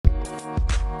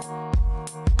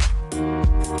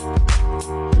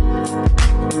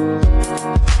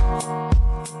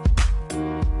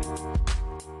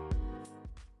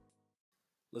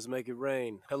Let's make it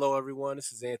rain. Hello, everyone.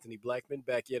 This is Anthony Blackman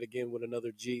back yet again with another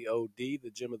GOD,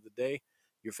 the Gem of the Day,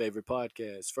 your favorite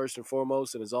podcast. First and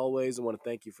foremost, and as always, I want to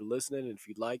thank you for listening. And if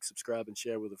you'd like, subscribe and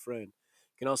share with a friend.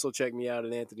 You can also check me out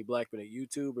at Anthony Blackman at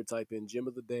YouTube or type in Gem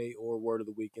of the Day or Word of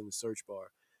the Week in the search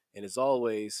bar. And as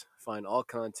always, find all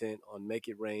content on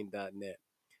makeitrain.net.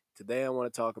 Today, I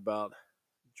want to talk about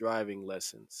driving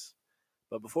lessons.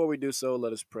 But before we do so,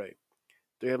 let us pray.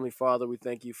 Dear Heavenly Father, we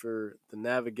thank you for the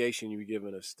navigation you've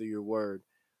given us through your word,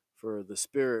 for the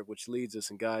Spirit which leads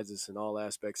us and guides us in all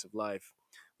aspects of life.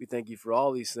 We thank you for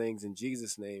all these things in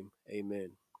Jesus' name.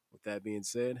 Amen. With that being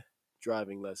said,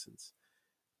 driving lessons.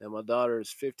 Now, my daughter is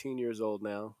 15 years old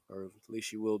now, or at least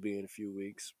she will be in a few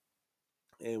weeks.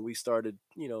 And we started,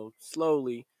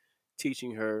 slowly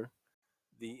teaching her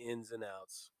the ins and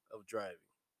outs of driving.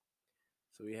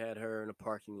 So we had her in a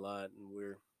parking lot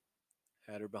and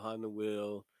had her behind the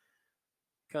wheel,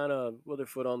 kind of with her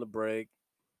foot on the brake,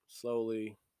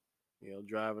 slowly,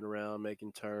 driving around,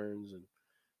 making turns and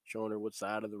showing her what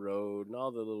side of the road and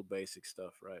all the little basic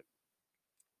stuff, right?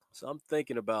 So I'm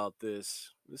thinking about this.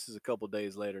 This is a couple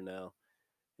days later now,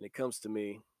 and it comes to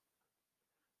me,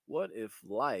 what if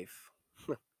life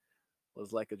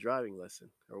was like a driving lesson?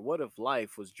 Or what if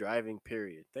life was driving,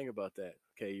 period? Think about that.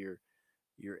 Okay, you're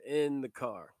in the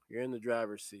car, you're in the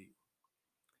driver's seat,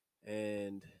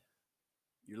 and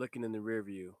you're looking in the rear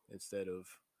view instead of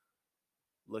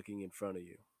looking in front of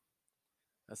you.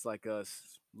 That's like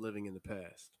us living in the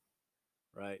past,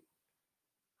 right?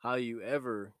 How you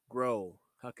ever grow?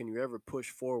 How can you ever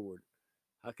push forward?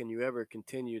 How can you ever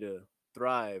continue to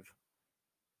thrive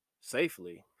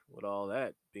safely, with all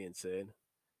that being said,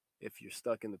 if you're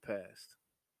stuck in the past,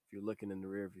 if you're looking in the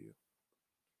rear view?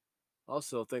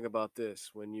 Also, think about this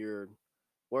when you're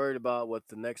worried about what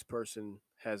the next person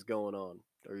has going on,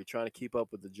 or you're trying to keep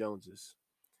up with the Joneses.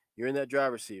 You're in that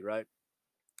driver's seat, right?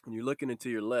 And you're looking into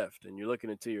your left and you're looking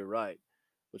into your right,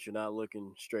 but you're not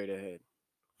looking straight ahead.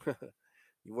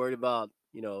 You're worried about,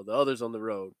 the others on the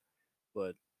road,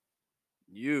 but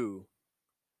you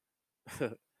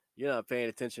you're not paying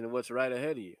attention to what's right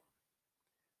ahead of you.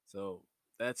 So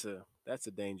that's a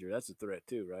danger. That's a threat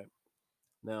too, right?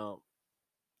 Now,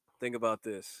 think about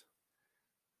this.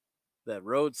 That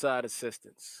roadside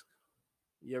assistance.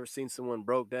 You ever seen someone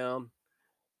broke down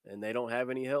and they don't have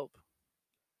any help?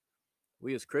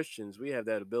 We as Christians, we have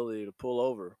that ability to pull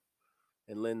over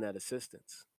and lend that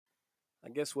assistance. I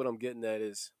guess what I'm getting at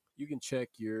is you can check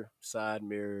your side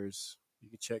mirrors, you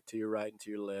can check to your right and to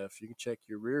your left, you can check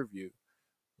your rear view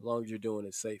as long as you're doing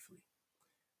it safely.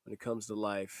 When it comes to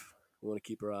life, we want to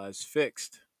keep our eyes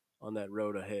fixed on that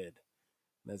road ahead.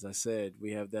 And as I said,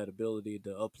 we have that ability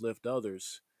to uplift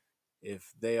others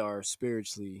if they are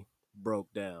spiritually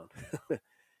broke down,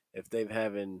 if they've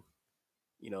having,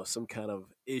 some kind of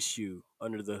issue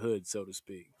under the hood, so to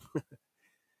speak.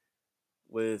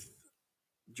 With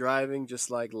driving,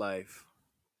 just like life,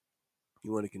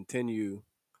 you want to continue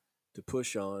to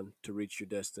push on to reach your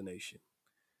destination.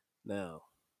 Now,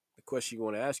 the question you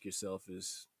want to ask yourself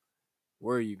is,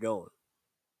 where are you going?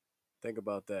 Think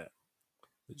about that.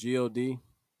 The GOD,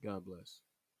 God bless.